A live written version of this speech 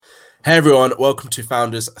Hey everyone, welcome to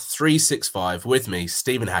Founders 365 with me,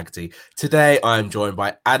 Steven Haggerty. Today I am joined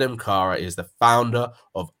by Adam Kara. He is the founder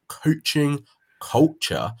of Coaching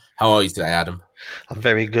Culture. How are you today, Adam? I'm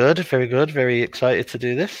very good, very good, very excited to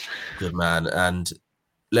do this. Good man. And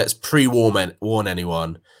let's pre-warn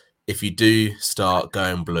anyone. If you do start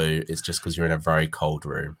going blue, it's just because you're in a very cold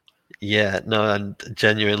room. Yeah, no, and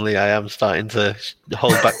genuinely, I am starting to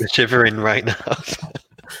hold back the shivering right now.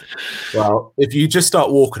 Well, if you just start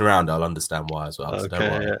walking around, I'll understand why as well. So don't Okay,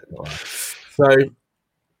 worry. yeah. Don't worry. So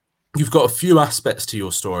you've got a few aspects to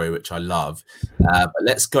your story, which I love. But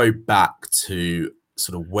let's go back to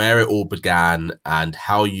sort of where it all began and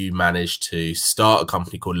how you managed to start a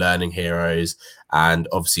company called Learning Heroes and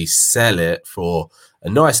obviously sell it for a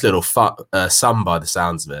nice little sum by the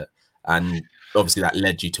sounds of it. And obviously that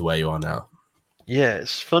led you to where you are now. Yeah,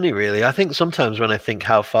 it's funny, really. I think sometimes when I think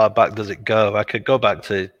how far back does it go, I could go back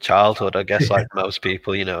to childhood, I guess, like most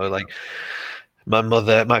people, like my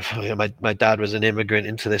mother, my dad was an immigrant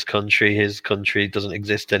into this country. His country doesn't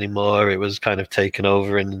exist anymore. It was kind of taken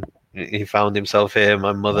over and he found himself here.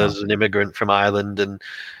 My Wow. mother's an immigrant from Ireland. And,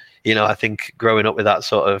 I think growing up with that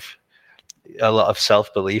sort of a lot of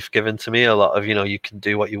self-belief given to me, a lot of, you can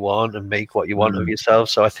do what you want and make what you want of Mm. yourself.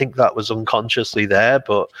 So I think that was unconsciously there.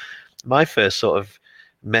 But my first sort of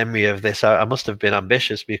memory of this, I must have been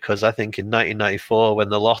ambitious because I think in 1994, when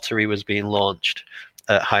the lottery was being launched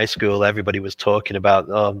at high school, everybody was talking about,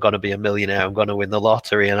 oh, I'm going to be a millionaire, I'm going to win the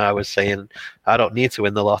lottery. And I was saying, I don't need to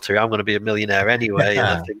win the lottery, I'm going to be a millionaire anyway. And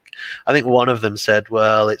I think one of them said,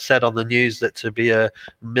 well, it said on the news that to be a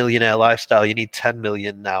millionaire lifestyle, you need 10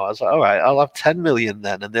 million now. I was like, all right, I'll have 10 million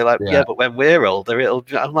then. And they're like, yeah, Yeah. but when we're older,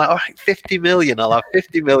 I'm like, all right, 50 million. I'll have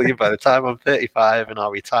 50 million by the time I'm 35 and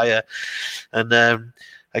I'll retire. And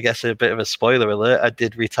I guess a bit of a spoiler alert, I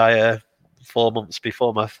did retire 4 months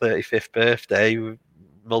before my 35th birthday,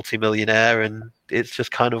 multimillionaire. And it's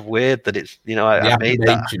just kind of weird that it's, The I made that.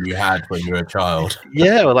 affirmation you had when you were a child.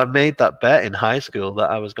 Yeah, well, I made that bet in high school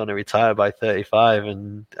that I was going to retire by 35.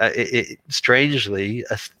 And it strangely,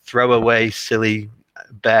 a throwaway, silly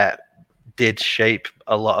bet did shape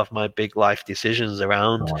a lot of my big life decisions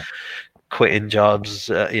around Right. quitting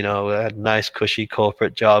jobs, a nice cushy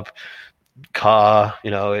corporate job, car,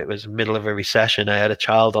 it was middle of a recession. I had a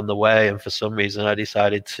child on the way, and for some reason I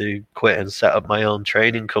decided to quit and set up my own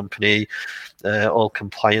training company, all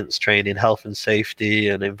compliance training, health and safety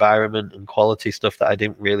and environment and quality stuff that I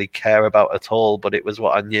didn't really care about at all, but it was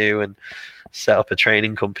what I knew, and set up a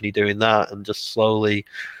training company doing that, and just slowly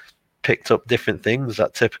picked up different things,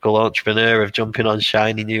 that typical entrepreneur of jumping on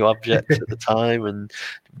shiny new objects at the time, and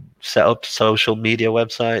set up social media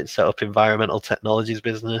websites, set up environmental technologies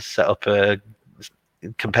business, set up a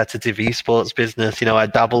competitive esports business. I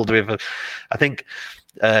dabbled with, I think,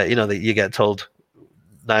 that you get told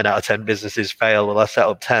 9 out of 10 businesses fail. Well, I set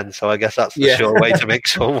up 10, so I guess that's the sure way to make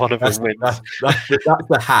sure one of them wins. That's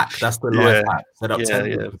the hack. That's the life hack. Set up 10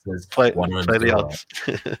 businesses, play one of the them's odds.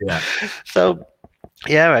 Yeah. So,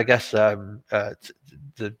 yeah, I guess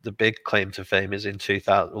the big claim to fame is in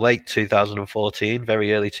late 2014,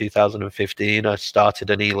 very early 2015. I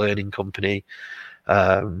started an e-learning company.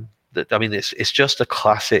 It's just a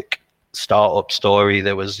classic startup story.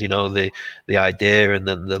 There was, the idea, and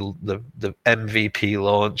then the MVP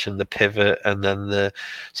launch, and the pivot, and then the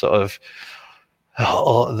sort of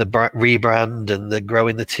the rebrand, and the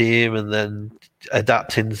growing the team, and then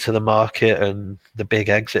adapting to the market, and the big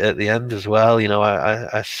exit at the end as well.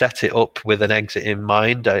 I set it up with an exit in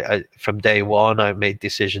mind. From day one, I made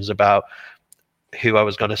decisions about who I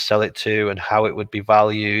was going to sell it to and how it would be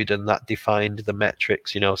valued, and that defined the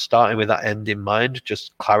metrics. Starting with that end in mind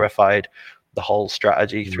just clarified the whole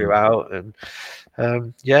strategy throughout. And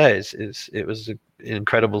it was an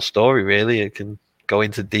incredible story, really. It can go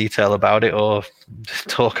into detail about it or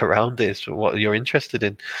talk around it. It's what you're interested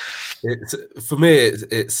in. For me,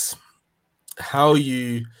 it's how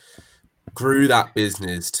you grew that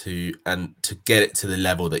business to get it to the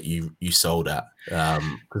level that you sold at.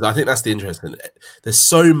 Because I think that's the interesting. There's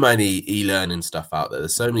so many e-learning stuff out there.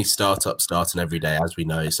 There's so many startups starting every day, as we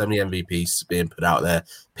know. So many MVPs being put out there,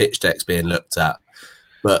 pitch decks being looked at.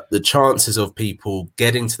 But the chances of people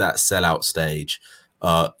getting to that sellout stage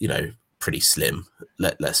are, pretty slim.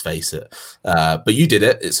 Let's face it. But you did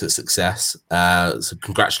it. It's a success. So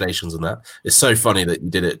congratulations on that. It's so funny that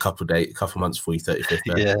you did it a couple months before your 35th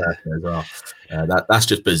birthday as well. That's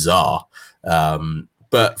just bizarre.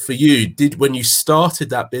 But for you, when you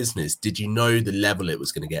started that business, did you know the level it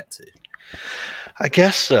was going to get to? I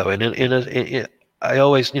guess so. I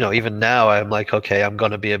always, even now I'm like, okay, I'm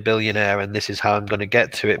going to be a billionaire and this is how I'm going to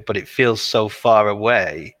get to it, but it feels so far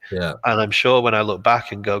away. Yeah. And I'm sure when I look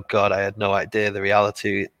back and go, God, I had no idea the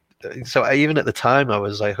reality. So even at the time, I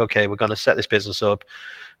was like, okay, we're going to set this business up.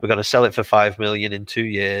 We're going to sell it for 5 million in 2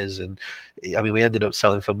 years. And I mean, we ended up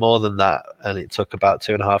selling for more than that. And it took about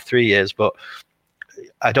 2.5, 3 years. But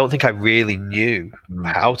I don't think I really knew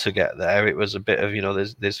how to get there. It was a bit of,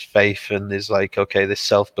 there's faith and there's like, okay, this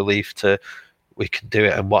self-belief to, we can do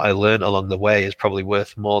it. And what I learned along the way is probably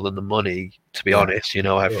worth more than the money, to be honest.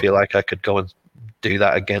 I feel like I could go and do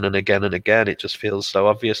that again and again and again. It just feels so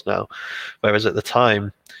obvious now. Whereas at the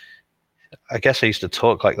time, I guess I used to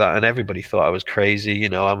talk like that and everybody thought I was crazy.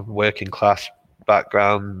 I'm working class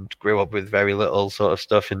background, grew up with very little sort of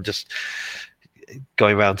stuff, and just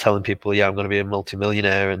going around telling people, yeah, I'm going to be a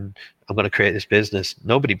multimillionaire and I'm going to create this business.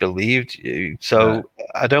 Nobody believed you. So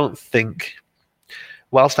I don't think,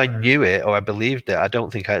 whilst I knew it or I believed it, I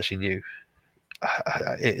don't think I actually knew.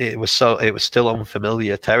 It was still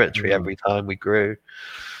unfamiliar territory every time we grew.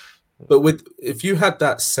 But if you had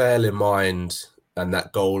that sale in mind and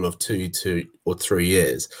that goal of 2 or 3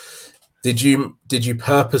 years, did you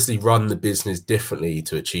purposely run the business differently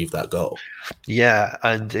to achieve that goal? Yeah,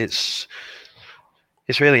 and it's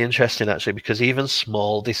really interesting actually, because even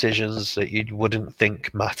small decisions that you wouldn't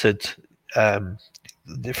think mattered.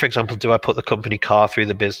 For example, do I put the company car through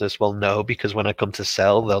the business? Well, no, because when I come to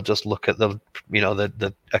sell, they'll just look at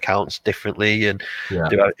the accounts differently and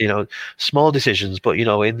do small decisions. But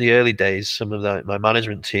in the early days, some of my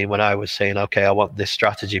management team, when I was saying, okay, I want this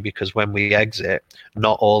strategy because when we exit,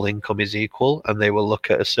 not all income is equal, and they will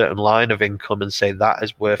look at a certain line of income and say that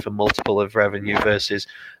is worth a multiple of revenue versus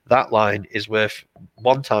that line is worth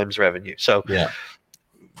 1 times revenue. So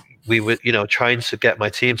we were, trying to get my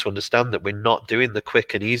team to understand that we're not doing the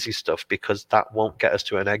quick and easy stuff because that won't get us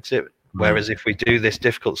to an exit. Whereas if we do this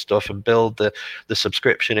difficult stuff and build the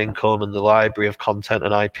subscription income and the library of content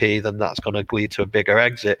and IP, then that's going to lead to a bigger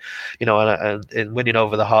exit, and winning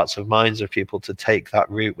over the hearts and minds of people to take that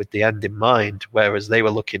route with the end in mind. Whereas they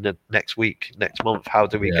were looking at next week, next month, how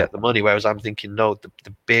do we get the money? Whereas I'm thinking, no,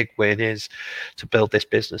 the big win is to build this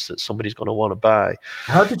business that somebody's going to want to buy.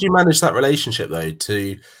 How did you manage that relationship though?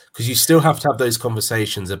 Because you still have to have those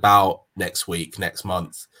conversations about next week, next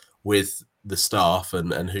month with the staff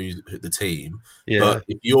and who the team. But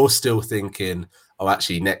if you're still thinking, oh,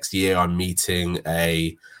 actually next year I'm meeting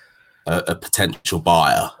a potential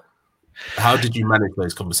buyer, how did you manage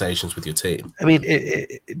those conversations with your team? I mean,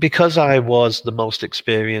 because I was the most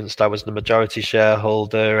experienced, I was the majority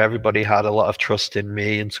shareholder, everybody had a lot of trust in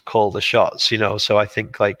me and to call the shots, so I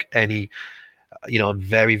think like I'm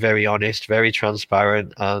very, very honest, very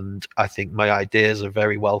transparent, and I think my ideas are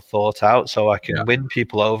very well thought out. So I can win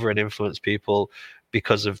people over and influence people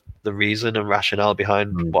because of the reason and rationale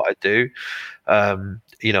behind what I do. And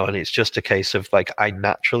it's just a case of like, I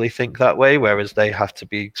naturally think that way, whereas they have to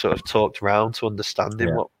be sort of talked around to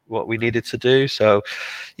understanding what we needed to do. So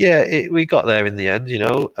we got there in the end,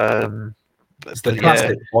 It's the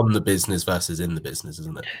classic on the business versus in the business,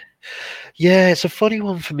 isn't it? Yeah, it's a funny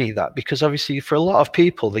one for me, that, because obviously for a lot of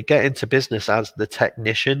people, they get into business as the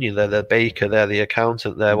technician, they're the baker, they're the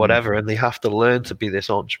accountant, they're whatever, and they have to learn to be this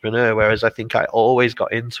entrepreneur. Whereas I think I always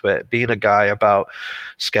got into it being a guy about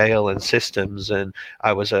scale and systems, and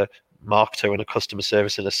I was a marketer and a customer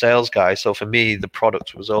service and a sales guy. So for me, the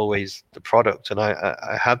product was always the product, and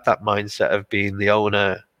I had that mindset of being the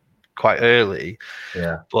owner quite early.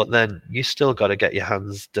 But then you still got to get your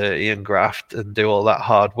hands dirty and graft and do all that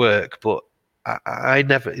hard work. But I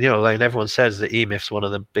never, like everyone says that E-Myth's one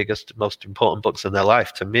of the biggest, most important books in their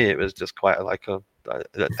life. To me, it was just quite like,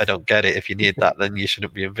 I don't get it. If you need that, then you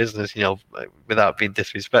shouldn't be in business, without being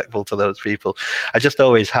disrespectful to those people. I just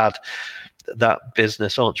always had that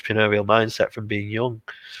business entrepreneurial mindset from being young.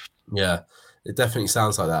 Yeah, it definitely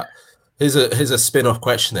sounds like that. Here's a spin-off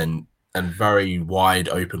question then. And very wide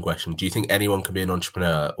open question. Do you think anyone can be an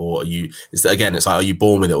entrepreneur, or it's like, are you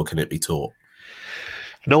born with it or can it be taught?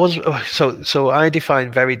 No one's so I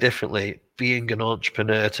define very differently being an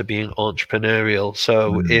entrepreneur to being entrepreneurial.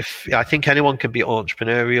 So if I think anyone can be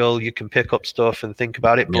entrepreneurial, you can pick up stuff and think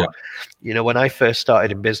about it. But when I first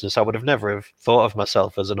started in business, I would have never have thought of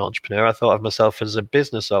myself as an entrepreneur. I thought of myself as a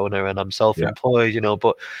business owner, and I'm self-employed,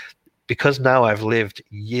 but because now I've lived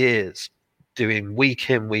years doing week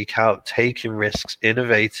in, week out, taking risks,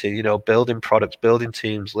 innovating, building products, building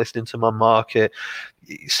teams, listening to my market,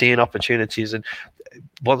 seeing opportunities. And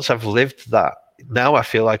once I've lived that, now I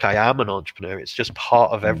feel like I am an entrepreneur. It's just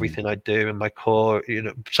part of everything I do in my core,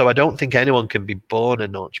 So I don't think anyone can be born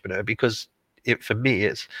an entrepreneur, because for me,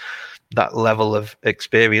 it's that level of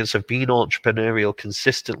experience of being entrepreneurial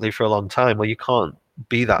consistently for a long time. Well, you can't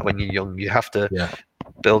be that when you're young. You have to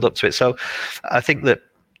build up to it. So I think that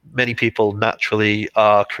many people naturally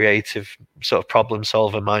are creative, sort of problem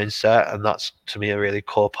solver mindset, and that's to me a really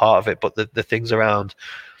core part of it. But the things around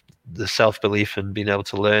the self-belief and being able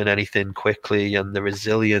to learn anything quickly, and the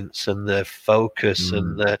resilience and the focus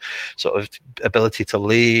and the sort of ability to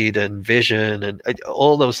lead and vision and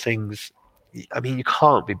all those things, I mean, you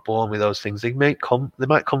can't be born with those things. They might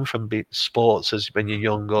come from sports as when you're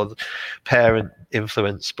young, or parent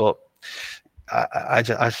influence, but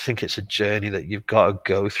I think it's a journey that you've got to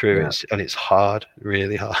go through. It's hard,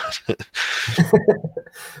 really hard.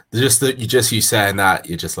 Just that you saying that,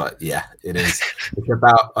 you're just like, yeah, it is. It's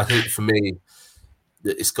about, I think for me,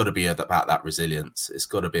 it's got to be about that resilience. It's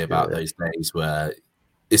got to be about those days where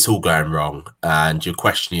it's all going wrong and you're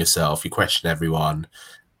questioning yourself, you question everyone.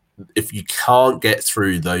 If you can't get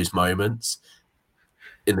through those moments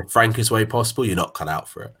in the frankest way possible, you're not cut out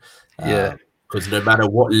for it. Because no matter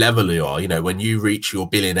what level you are, when you reach your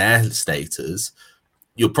billionaire status,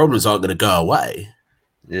 your problems aren't going to go away.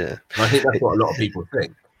 Yeah. And I think that's what a lot of people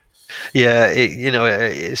think. Yeah,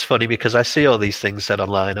 it's funny because I see all these things said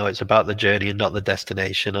online. Oh, it's about the journey and not the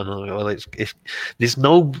destination. And well, it's there's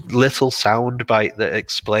no little sound bite that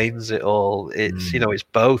explains it all. It's it's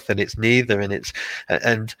both and it's neither,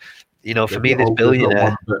 and for me, this billionaire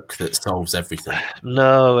one book that solves everything.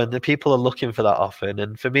 No, and the people are looking for that often.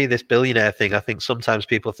 And for me, this billionaire thing, I think sometimes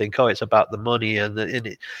people think, oh, it's about the money,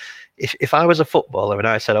 if I was a footballer and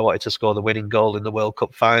I said I wanted to score the winning goal in the World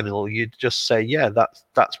Cup final, you'd just say, yeah,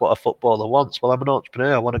 that's what a footballer wants. Well, I'm an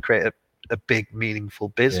entrepreneur. I want to create a big, meaningful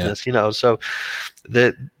business, So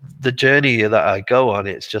the journey that I go on,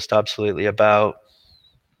 it's just absolutely about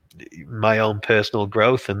my own personal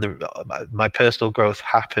growth, and my personal growth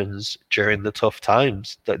happens during the tough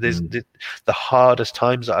times. The hardest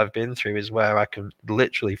times that I've been through is where I can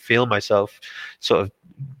literally feel myself sort of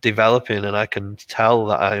developing, and I can tell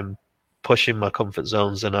that I'm pushing my comfort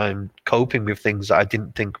zones and I'm coping with things that I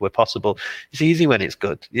didn't think were possible. It's easy when it's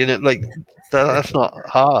good, like that's not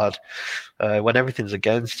hard. When everything's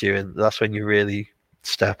against you, and that's when you really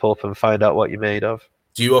step up and find out what you're made of.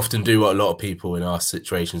 Do you often do what a lot of people in our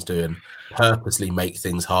situations do and purposely make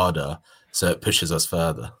things harder so it pushes us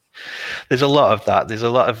further? There's a lot of that. There's a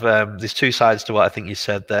lot of there's two sides to what I think you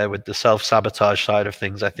said there. With the self-sabotage side of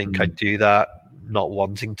things, I think I do that not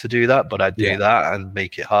wanting to do that, but I do that and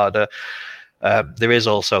make it harder. There is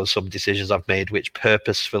also some decisions I've made which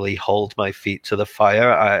purposefully hold my feet to the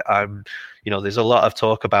fire. I'm there's a lot of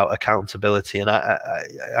talk about accountability, and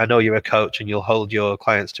I know you're a coach and you'll hold your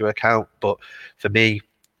clients to account, but for me,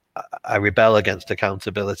 I rebel against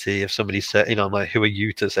accountability. If somebody said, I'm like, who are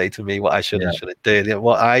you to say to me what I should and shouldn't do?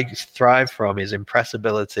 What I thrive from is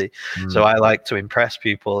impressibility. So I like to impress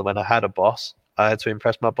people. When I had a boss, I had to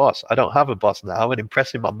impress my boss. I don't have a boss now, and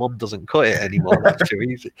impressing my mum doesn't cut it anymore. That's too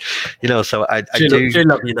easy, So I do. She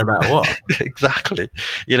love you no matter what. Exactly,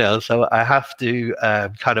 So I have to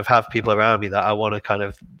kind of have people around me that I want to kind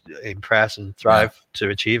of impress and thrive to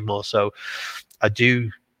achieve more. So I do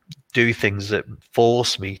things that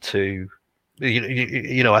force me to.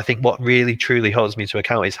 I think what really truly holds me to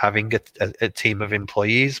account is having a team of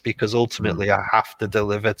employees, because ultimately I have to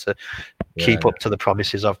deliver to keep up to the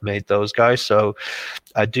promises I've made those guys. So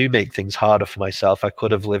I do make things harder for myself. I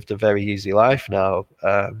could have lived a very easy life now,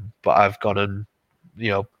 but I've gone and,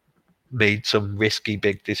 made some risky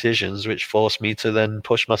big decisions which forced me to then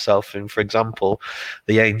push myself. And for example,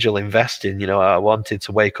 the angel investing, I wanted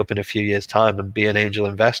to wake up in a few years' time and be an angel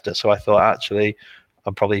investor. So I thought, actually,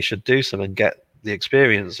 I probably should do some and get the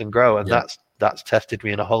experience and grow. And that's tested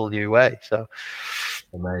me in a whole new way. So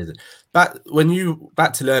amazing. Back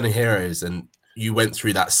to Learning Heroes, and you went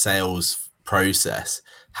through that sales process,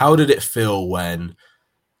 how did it feel when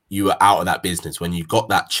you were out of that business, when you got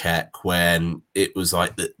that check, when it was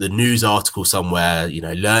like the news article somewhere,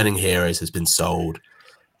 Learning Heroes has been sold,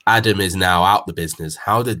 Adam is now out the business?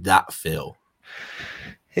 How did that feel?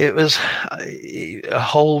 It was a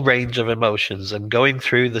whole range of emotions, and going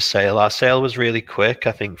through the sale, our sale was really quick.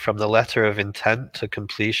 I think from the letter of intent to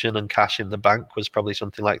completion and cash in the bank was probably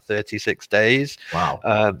something like 36 days. Wow.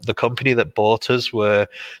 The company that bought us were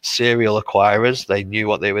serial acquirers. They knew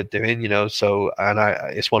what they were doing, so, and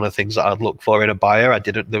it's one of the things that I'd look for in a buyer.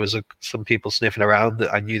 There was some people sniffing around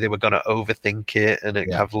that I knew they were going to overthink it and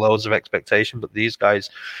have loads of expectation, but these guys,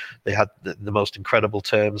 they had the most incredible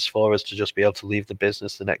terms for us to just be able to leave the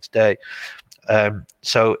business the next day.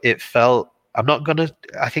 So it felt,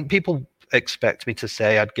 I think people expect me to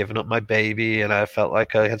say I'd given up my baby and I felt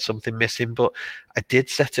like I had something missing, but I did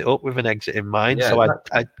set it up with an exit in mind. Yeah, So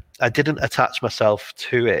exactly. I didn't attach myself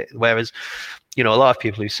to it. Whereas, a lot of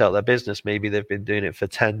people who sell their business, maybe they've been doing it for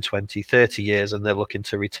 10, 20, 30 years and they're looking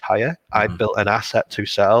to retire. I built an asset to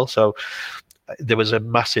sell. So there was a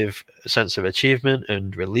massive sense of achievement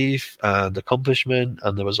and relief and accomplishment,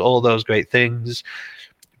 and there was all those great things.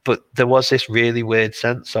 But there was this really weird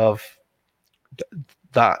sense of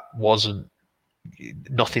that wasn't,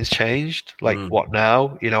 nothing's changed. Like, what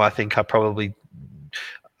now? I think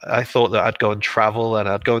I thought that I'd go and travel and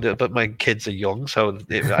I'd go do it, but my kids are young, so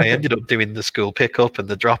I ended up doing the school pickup and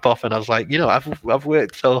the drop off, and I was like, I've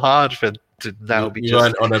worked so hard to now be You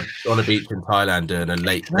just weren't on a beach in Thailand doing a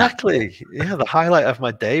late exactly. Yeah, the highlight of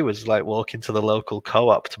my day was like walking to the local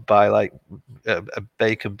co-op to buy like a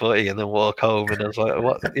bacon butty and then walk home, and I was like,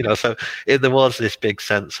 what, So there was this big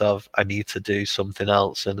sense of I need to do something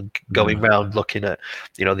else, and going around looking at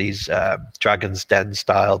these Dragon's Den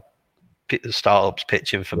style startups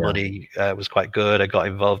pitching for money was quite good. I got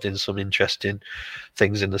involved in some interesting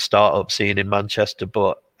things in the startup scene in Manchester,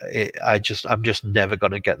 but I'm just never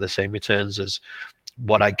going to get the same returns as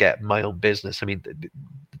what I get in my own business. I mean,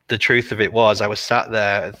 the truth of it was I was sat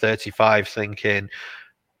there at 35 thinking,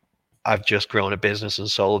 I've just grown a business and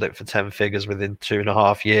sold it for 10 figures within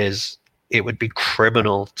 2.5 years. It would be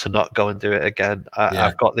criminal to not go and do it again.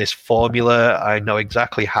 I've got this formula. I know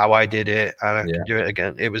exactly how I did it, and I can do it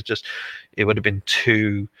again. It would have been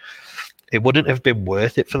it wouldn't have been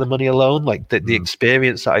worth it for the money alone. Like the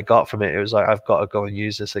experience that I got from it, it was like, I've got to go and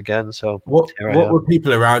use this again. So what were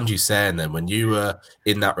people around you saying then when you were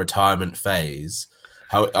in that retirement phase?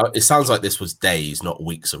 How it sounds like this was days, not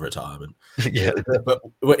weeks of retirement. Yeah. But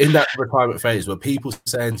in that retirement phase, were people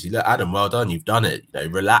saying to you, "Look, Adam, well done, you've done it.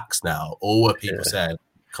 Relax now," or were people saying,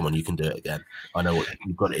 "Come on, you can do it again. I know what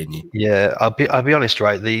you've got it in you." Yeah, I'll be honest,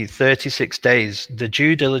 right? The 36 days, the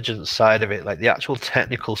due diligence side of it, like the actual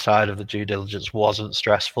technical side of the due diligence, wasn't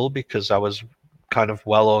stressful because I was kind of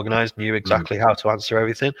well organized, knew exactly how to answer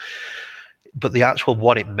everything. But the actual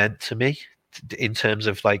what it meant to me in terms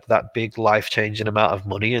of like that big life-changing amount of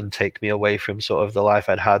money and take me away from sort of the life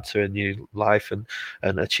I'd had to a new life and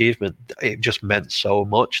achievement, it just meant so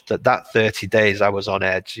much that 30 days I was on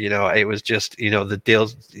edge. It was just, the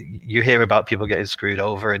deals, you hear about people getting screwed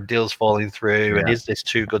over and deals falling through, and is this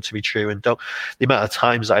too good to be true? And the amount of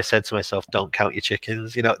times that I said to myself, don't count your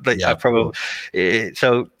chickens, I probably,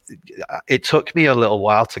 so it took me a little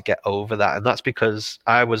while to get over that, and that's because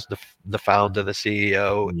I was the founder, the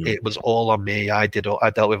CEO. It was all on me. I dealt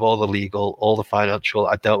with all the legal, all the financial.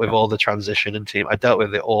 I dealt with all the transition and team. I dealt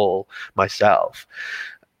with it all myself.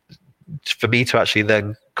 For me to actually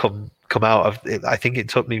then come out of it, I think it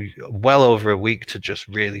took me well over a week to just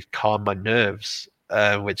really calm my nerves,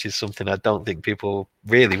 which is something I don't think people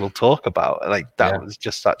really will talk about. Like that was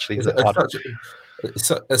just actually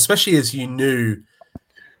especially as you knew,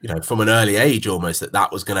 from an early age almost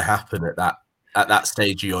that was going to happen at that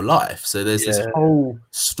stage of your life. So there's this whole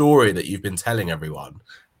story that you've been telling everyone,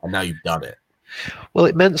 and now you've done it. Well,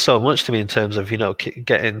 it meant so much to me in terms of,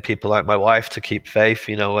 getting people like my wife to keep faith,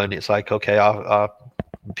 and it's like, okay, our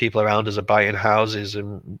people around us are buying houses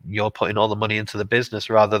and you're putting all the money into the business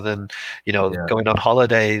rather than, going on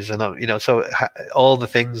holidays. And, so all the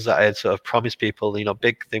things that I had sort of promised people,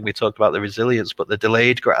 big thing, we talked about the resilience, but the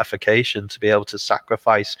delayed gratification to be able to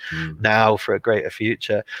sacrifice now for a greater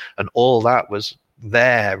future. And all that was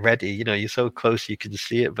there ready. You're so close you can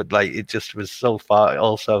see it, but like it just was so far. It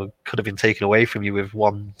also could have been taken away from you with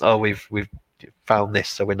one, we've found this,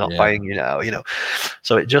 so we're not buying you now,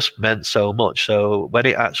 so it just meant so much. So when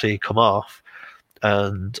it actually come off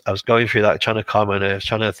and I was going through that, trying to calm my nerves,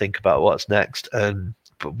 trying to think about what's next, and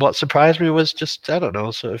but what surprised me was just, I don't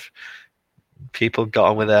know, sort of people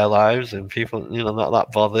got on with their lives and people, not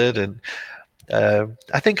that bothered. And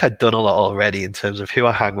I think I'd done a lot already in terms of who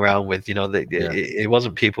I hang around with. It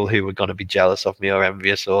wasn't people who were going to be jealous of me or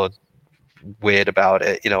envious or weird about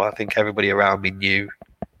it. I think everybody around me knew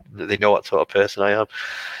that they know what sort of person I am.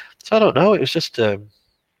 So I don't know. It was just,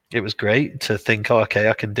 it was great to think, okay,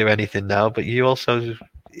 I can do anything now. But you also,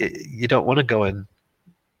 you don't want to go and,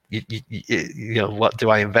 what do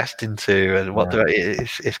I invest into, and what do I?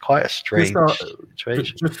 It's quite a strange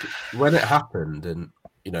situation. Just when it happened, and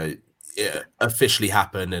it officially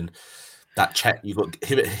happened, and that check you got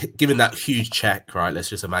given, that huge check, right? Let's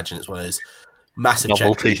just imagine it's one of those massive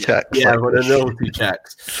novelty checks. Yeah, one of the novelty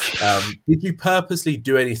checks. Did you purposely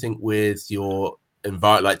do anything with your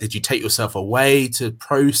environment? Like, did you take yourself away to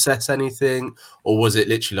process anything, or was it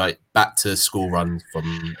literally like back to school run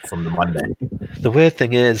from the Monday? The weird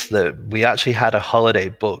thing is that we actually had a holiday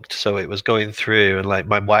booked, so it was going through, and like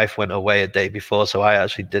my wife went away a day before, so I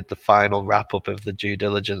actually did the final wrap up of the due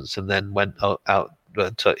diligence, and then went out.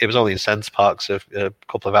 It was only in Sense Park, so a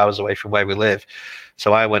couple of hours away from where we live.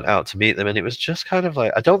 So I went out to meet them, and it was just kind of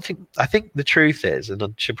like, I think the truth is,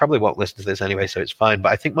 and she probably won't listen to this anyway, so it's fine,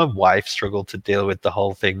 but I think my wife struggled to deal with the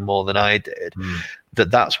whole thing more than I did.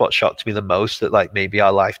 That's what shocked me the most, that like maybe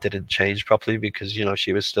our life didn't change properly, because, you know,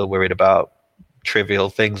 she was still worried about trivial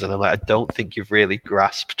things, and I'm like, I don't think you've really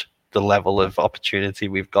grasped the level of opportunity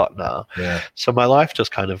we've got now. Yeah. So my life just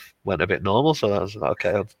kind of went a bit normal. So I was like,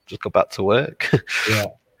 okay, I'll just go back to work. Yeah.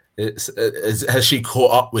 Has she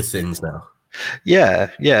caught up with things now? Yeah,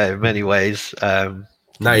 in many ways. Now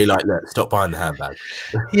you're like, look, stop buying the handbag.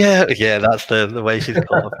 Yeah, that's the way she's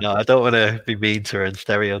caught up now. I don't want to be mean to her and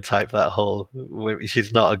stereotype that whole.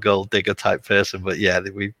 She's not a gold digger type person, but yeah,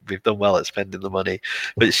 we've done well at spending the money.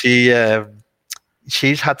 But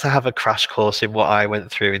she's had to have a crash course in what I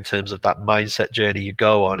went through in terms of that mindset journey you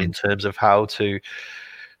go on, in terms of how to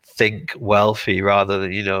think wealthy rather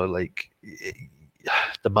than, you know, like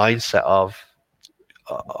the mindset of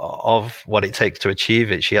what it takes to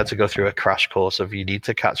achieve it. She had to go through a crash course of, you need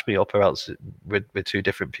to catch me up or else with two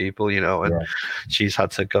different people, you know, and she's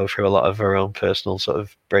had to go through a lot of her own personal sort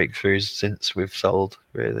of breakthroughs since we've sold,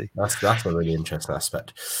 really. That's a really interesting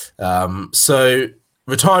aspect. So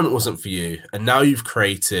retirement wasn't for you, and now you've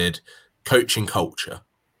created coaching culture.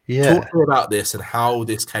 Yeah. Talk to me about this and how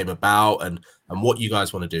this came about, and what you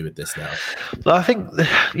guys want to do with this now. Well, I think,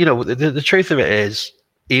 you know, the truth of it is,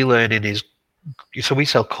 e-learning is, so we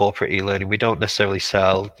sell corporate e-learning. We don't necessarily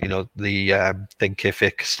sell, you know, the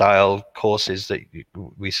Thinkific style courses that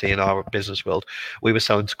we see in our business world. We were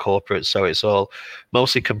selling to corporates, so it's all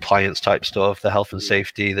mostly compliance type stuff, the health and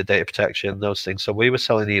safety, the data protection, those things. So we were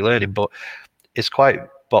selling e-learning, but it's quite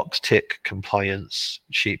box tick compliance,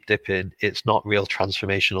 sheep dipping. It's not real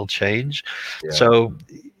transformational change. Yeah. So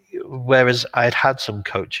whereas I'd had some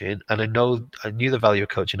coaching, and I knew the value of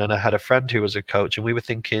coaching, and I had a friend who was a coach, and we were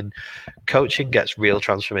thinking coaching gets real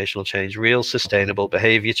transformational change, real sustainable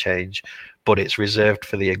behavior change, but it's reserved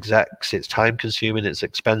for the execs. It's time consuming, it's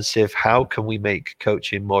expensive. How can we make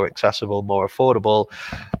coaching more accessible, more affordable?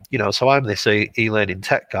 You know, so I'm this e-learning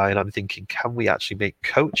tech guy, and I'm thinking, can we actually make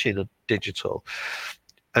coaching digital?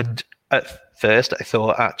 And at first I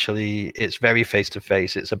thought, actually, it's very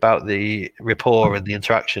face-to-face. It's about the rapport and the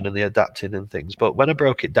interaction and the adapting and things. But when I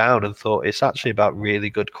broke it down and thought, it's actually about really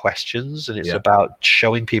good questions, and it's about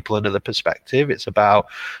showing people another perspective. It's about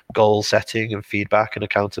goal setting and feedback and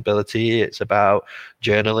accountability. It's about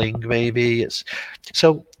journaling, maybe.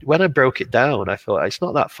 So when I broke it down, I thought it's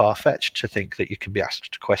not that far-fetched to think that you can be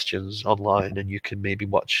asked questions online, and you can maybe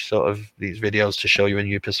watch sort of these videos to show you a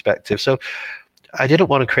new perspective. So I didn't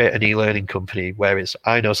want to create an e-learning company where it's,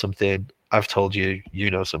 I know something, I've told you,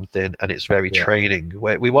 you know something, and it's very training.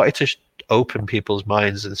 We wanted to open people's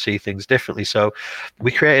minds and see things differently. So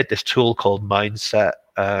we created this tool called Mindset.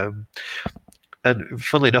 And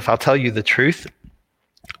funnily enough, I'll tell you the truth.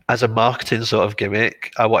 As a marketing sort of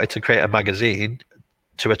gimmick, I wanted to create a magazine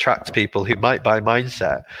to attract people who might buy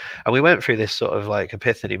Mindset. And we went through this sort of like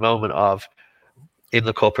epiphany moment of, in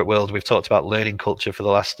the corporate world, we've talked about learning culture for the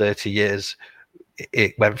last 30 years.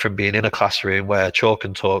 It went from being in a classroom where chalk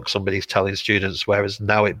and talk, somebody's telling students, whereas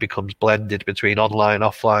now it becomes blended between online,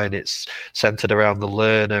 offline. It's centered around the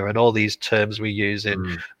learner and all these terms we use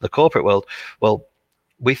in the corporate world. Well,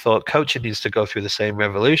 we thought coaching needs to go through the same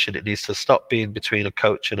revolution. It needs to stop being between a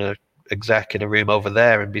coach and a exec in a room over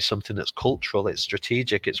there and be something that's cultural, it's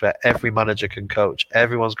strategic, it's where every manager can coach.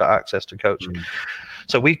 Everyone's got access to coaching.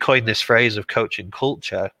 So we coined this phrase of coaching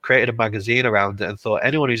culture, created a magazine around it, and thought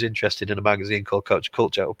anyone who's interested in a magazine called Coach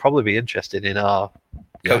Culture will probably be interested in our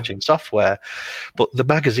coaching software. But the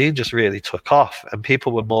magazine just really took off, and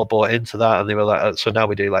people were more bought into that, and they were like, oh, so now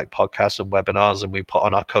we do like podcasts and webinars, and we put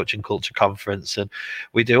on our coaching culture conference, and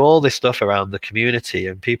we do all this stuff around the community,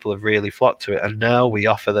 and people have really flocked to it. And now we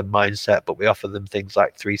offer them Mindset, but we offer them things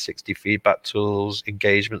like 360 feedback tools,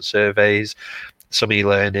 engagement surveys, some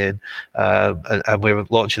e-learning, and we're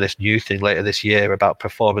launching this new thing later this year about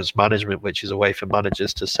performance management, which is a way for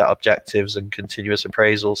managers to set objectives and continuous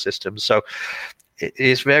appraisal systems. So it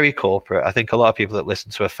is very corporate. I think a lot of people that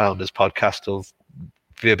listen to a founder's podcast will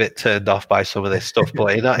be a bit turned off by some of this stuff,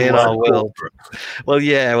 but in our world,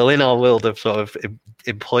 in our world of sort of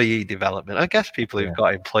employee development, I guess people who've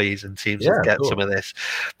got employees and teams will get some of this.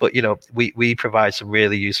 But you know, we provide some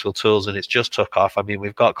really useful tools, and it's just took off. I mean,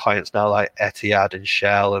 we've got clients now like Etihad and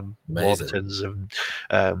Shell and Mortons,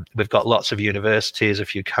 and we've got lots of universities, a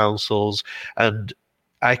few councils, and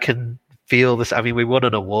I can feel this. I mean, we won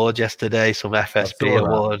an award yesterday, some I FSB saw that.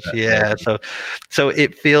 awards. Yeah. So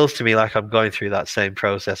it feels to me like I'm going through that same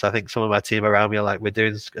process. I think some of my team around me are like, we're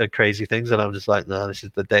doing crazy things. And I'm just like, no, this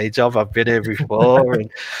is the day job. I've been here before and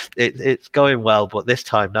it's going well. But this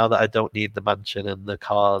time, now that I don't need the mansion and the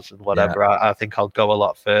cars and whatever, I think I'll go a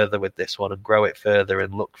lot further with this one and grow it further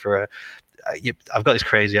and look for I've got this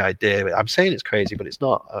crazy idea. I'm saying it's crazy, but it's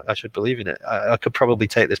not. I should believe in it. I could probably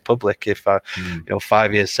take this public if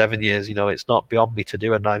 5 years, 7 years, it's not beyond me to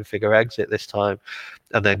do a 9-figure exit this time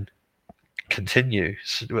and then continue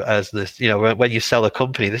as this. When you sell a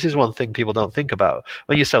company, this is one thing people don't think about.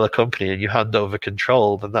 When you sell a company and you hand over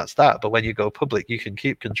control, then that's that. But when you go public, you can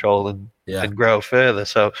keep control and grow further.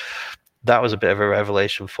 So that was a bit of a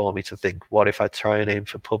revelation for me to think, what if I try and aim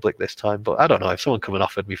for public this time? But I don't know, if someone come and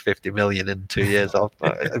offered me 50 million in 2 years,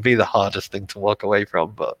 it'd be the hardest thing to walk away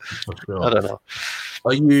from, but sure. I don't know.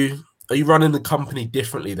 Are you running the company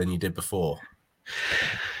differently than you did before?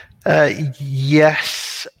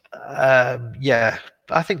 Yes. Yeah.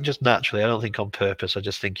 I think just naturally, I don't think on purpose. I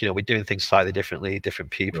just think, we're doing things slightly differently,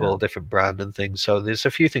 different people, different brand and things. So there's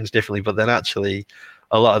a few things differently, but then actually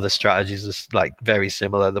a lot of the strategies is like very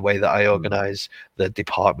similar. The way that I organize the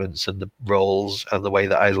departments and the roles and the way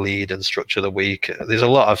that I lead and structure the week, there's a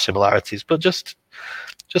lot of similarities, but just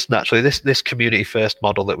naturally this community first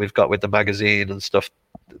model that we've got with the magazine and stuff,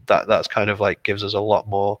 that's kind of like gives us a lot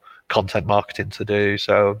more content marketing to do.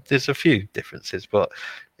 So there's a few differences, but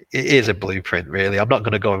it is a blueprint, really. I'm not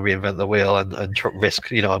going to go and reinvent the wheel and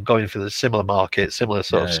risk, I'm going for the similar market, similar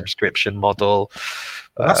sort of subscription model.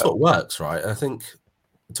 Well, that's what works, right? I think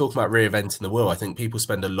talking about reinventing the wheel, I think people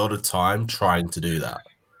spend a lot of time trying to do that.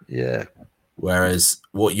 Yeah. Whereas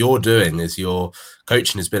what you're doing is your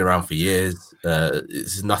coaching has been around for years.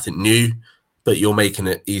 It's nothing new, but you're making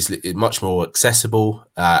it much more accessible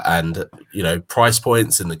and, price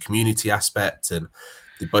points and the community aspect and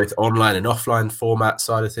the both online and offline format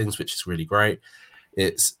side of things, which is really great.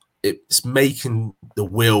 It's making the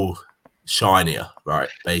wheel shinier, right?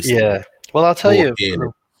 Basically. Yeah. Well, I'll tell you,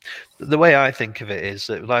 the way I think of it is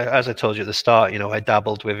that, like, as I told you at the start, I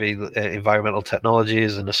dabbled with environmental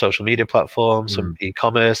technologies and a social media platform, some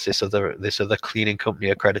e-commerce, this other cleaning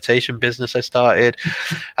company accreditation business I started.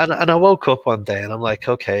 and I woke up one day and I'm like,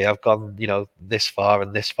 okay, I've gone, this far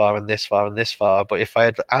and this far and this far and this far. But if I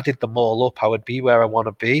had added them all up, I would be where I want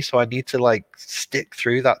to be. So I need to like stick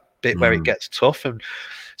through that bit where it gets tough. And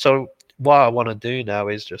so what I want to do now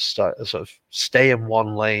is just sort of stay in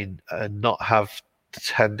one lane and not have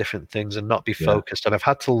 10 different things and not be focused. And I've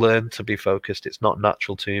had to learn to be focused. It's not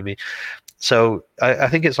natural to me. So I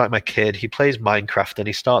think it's like my kid. He plays Minecraft and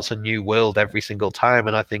he starts a new world every single time.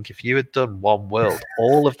 And I think if you had done one world,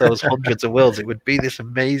 all of those hundreds of worlds, it would be this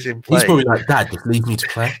amazing place. He's probably like, Dad, just leave me to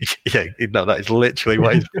play. Yeah, that is literally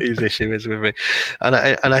what his issue is with me. And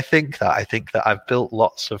I think that I've built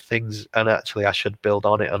lots of things, and actually I should build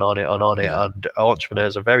on it and on it and on it. And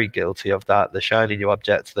entrepreneurs are very guilty of that. The shiny new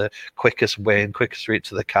object, the quickest win, quickest route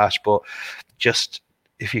to the cash. But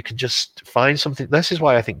if you can just find something, this is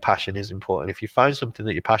why I think passion is important. If you find something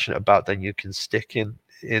that you're passionate about, then you can stick in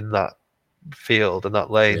that field and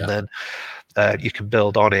that lane, then you can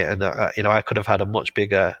build on it. And, I could have had a much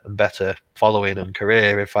bigger and better following and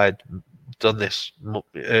career if I'd done this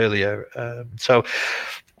earlier. So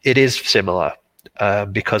it is similar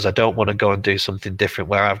because I don't want to go and do something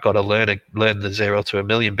different where I've got to learn the 0 to 1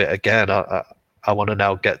 million bit again. I want to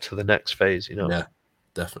now get to the next phase, Yeah,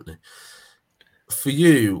 definitely. For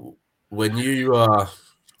you, when you are,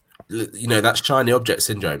 that shiny object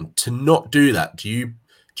syndrome, to not do that, do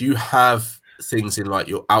you have things in like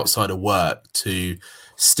your outside of work to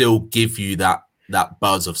still give you that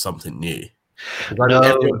buzz of something new? Because I think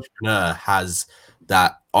every entrepreneur has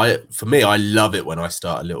that. For me, I love it when I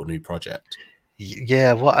start a little new project.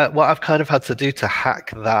 Yeah, what I've kind of had to do to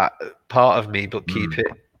hack that part of me, but keep it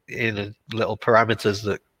in little parameters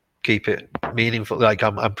that keep it meaningful, like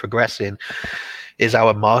I'm progressing, is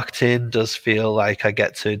our marketing does feel like I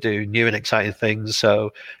get to do new and exciting things.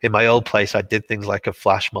 So in my old place, I did things like a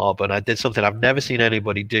flash mob, and I did something I've never seen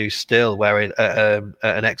anybody do still, where at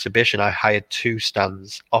an exhibition, I hired 2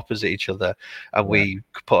 stands opposite each other, and we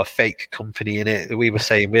put a fake company in it. We were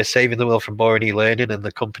saying, we're saving the world from boring e-learning, and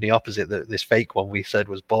the company opposite, this fake one, we said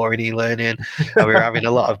was boring e-learning, and we were having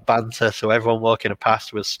a lot of banter, so everyone walking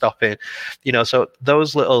past was stopping. So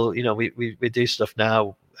those little, we do stuff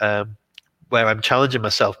now, where I'm challenging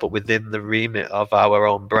myself, but within the remit of our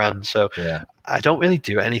own brand. So I don't really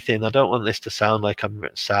do anything. I don't want this to sound like I'm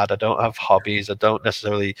sad. I don't have hobbies.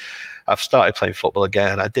 I've started playing football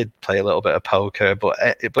again. I did play a little bit of poker, but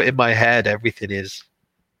in my head, everything is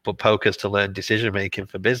but poker's to learn decision making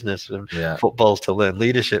for business, and Yeah. football's to learn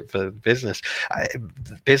leadership for business.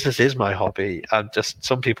 Business is my hobby.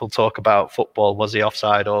 Some people talk about football. Was he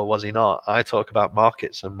offside or was he not? I talk about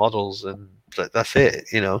markets and models, and that's it.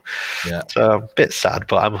 Yeah. So a bit sad,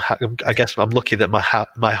 but I guess I'm lucky that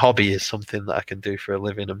my hobby is something that I can do for a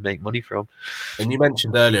living and make money from. And you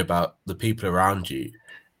mentioned earlier about the people around you.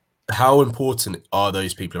 How important are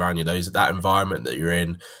those people around you, that environment that you're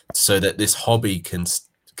in, so that this hobby can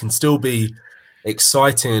still be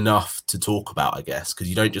exciting enough to talk about, I guess, because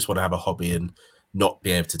you don't just want to have a hobby and not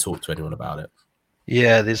be able to talk to anyone about it.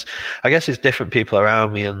 Yeah, I guess there's different people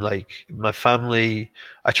around me, and like my family,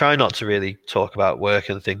 I try not to really talk about work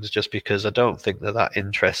and things just because I don't think they're that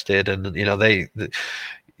interested. And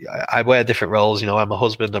I wear different roles. I'm a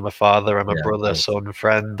husband, I'm a father, I'm a brother, son,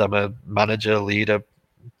 friend, I'm a manager, leader,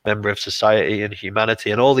 member of society and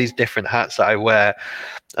humanity, and all these different hats that I wear.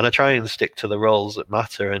 And I try and stick to the roles that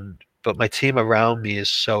matter. But my team around me is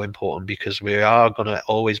so important because we are going to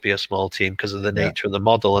always be a small team because of the nature of the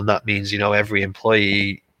model. And that means, every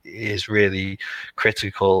employee is really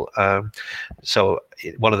critical. So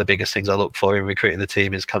one of the biggest things I look for in recruiting the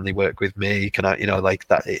team is, can they work with me? Can I, like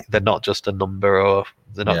that? They're not just a number, or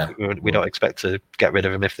they're not. We don't expect to get rid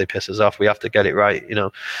of them if they piss us off. We have to get it right,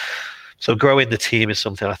 So growing the team is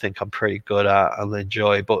something I think I'm pretty good at and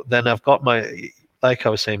enjoy. But then I've got like I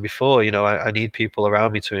was saying before, I need people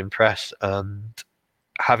around me to impress, and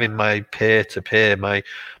having my peer-to-peer, my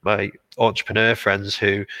entrepreneur friends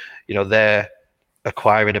who, they're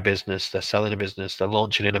acquiring a business, they're selling a business, they're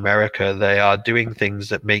launching in America, they are doing things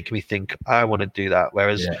that make me think I want to do that.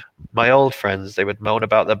 Whereas my old friends, they would moan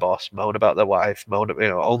about their boss, moan about their wife,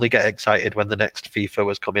 only get excited when the next FIFA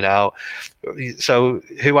was coming out. So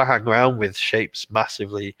who I hang around with shapes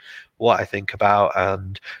massively what I think about,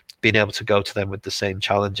 and being able to go to them with the same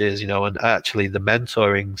challenges, and actually the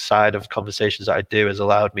mentoring side of conversations that I do has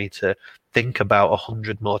allowed me to think about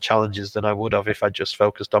 100 more challenges than I would have if I just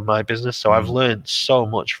focused on my business. So I've learned so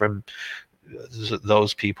much from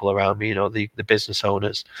those people around me, the business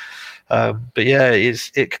owners. But yeah,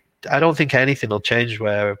 I don't think anything will change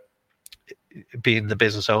where being the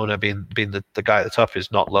business owner, being the guy at the top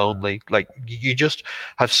is not lonely. Like, you just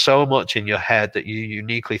have so much in your head that you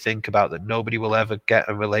uniquely think about that nobody will ever get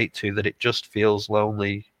and relate to, that it just feels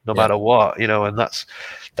lonely no matter what, and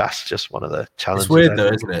that's just one of the challenges. It's weird though,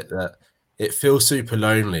 isn't it, that it feels super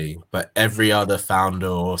lonely, but every other founder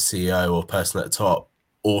or CEO or person at the top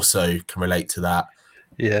also can relate to that.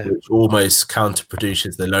 Yeah, which almost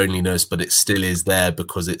counterproduces the loneliness, but it still is there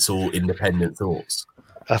because it's all independent thoughts.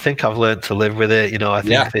 I think I've learned to live with it. I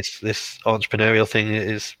think this entrepreneurial thing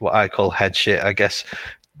is what I call head shit. I guess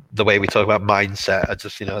the way we talk about mindset, I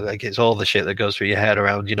just, like, it's all the shit that goes through your head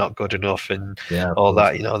around you're not good enough and all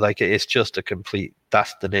that, like, it's just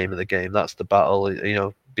that's the name of the game. That's the battle,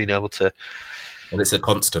 being able to. And it's a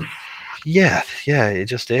constant. Yeah, it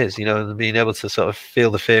just is, and being able to sort of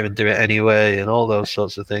feel the fear and do it anyway and all those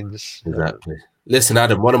sorts of things. Exactly. Listen,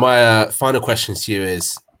 Adam, one of my final questions to you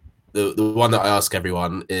is, the one that I ask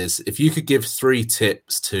everyone is, if you could give 3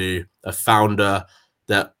 tips to a founder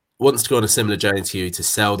that wants to go on a similar journey to you to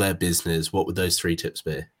sell their business, what would those 3 tips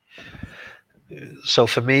be? So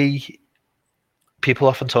for me, people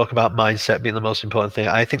often talk about mindset being the most important thing.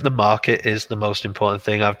 I think the market is the most important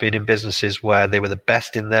thing. I've been in businesses where they were the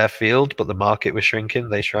best in their field, but the market was shrinking.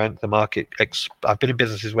 They shrank. The market. I've been in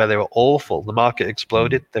businesses where they were awful. The market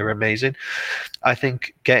exploded. They were amazing. I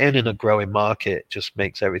think getting in a growing market just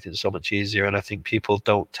makes everything so much easier. And I think people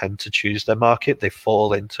don't tend to choose their market. They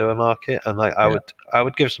fall into a market. And I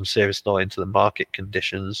would give some serious thought into the market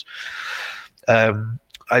conditions.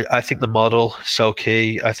 I think the model is so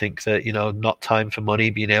key. I think that, not time for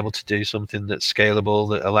money, being able to do something that's scalable,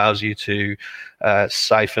 that allows you to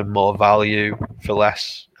siphon more value for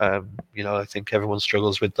less. I think everyone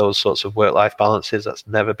struggles with those sorts of work-life balances. That's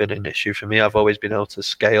never been an issue for me. I've always been able to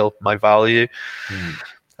scale my value.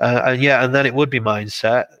 And then it would be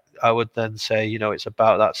mindset. I would then say, it's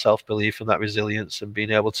about that self-belief and that resilience and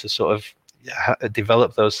being able to sort of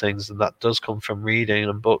develop those things, and that does come from reading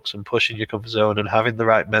and books and pushing your comfort zone and having the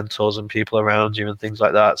right mentors and people around you and things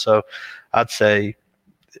like that. So I'd say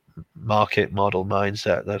market, model,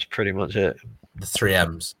 mindset. That's pretty much it. The 3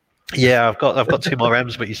 M's. Yeah, I've got 2 more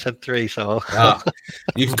M's, but you said 3, so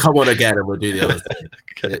you can come on again and we'll do the other thing.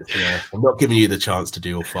 Okay. I'm not giving you the chance to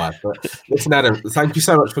do all 5. But listen, Adam, thank you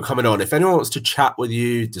so much for coming on. If anyone wants to chat with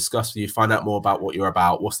you, discuss with you, find out more about what you're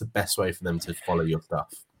about, what's the best way for them to follow your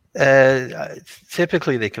stuff?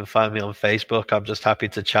 Typically, they can find me on Facebook. I'm just happy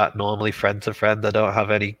to chat normally, friend to friend. I don't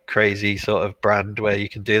have any crazy sort of brand where you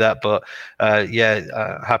can do that, but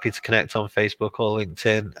happy to connect on Facebook or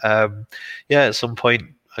LinkedIn. At some point,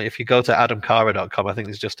 if you go to adamcara.com, I think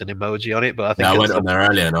there's just an emoji on it, but I think I went on there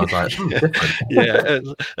earlier and I was like,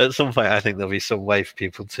 different. At some point, I think there'll be some way for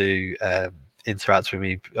people to interact with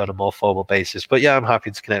me on a more formal basis. But yeah, I'm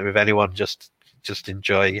happy to connect with anyone. Just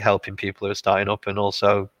enjoy helping people who are starting up, and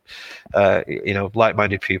also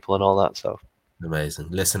like-minded people and all that. So amazing.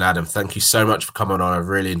 Listen, Adam, thank you so much for coming on. I've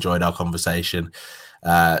really enjoyed our conversation.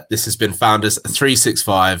 This has been Founders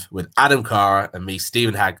 365 with Adam Cara and me,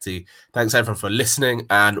 Steven Haggerty. Thanks everyone for listening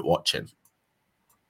and watching.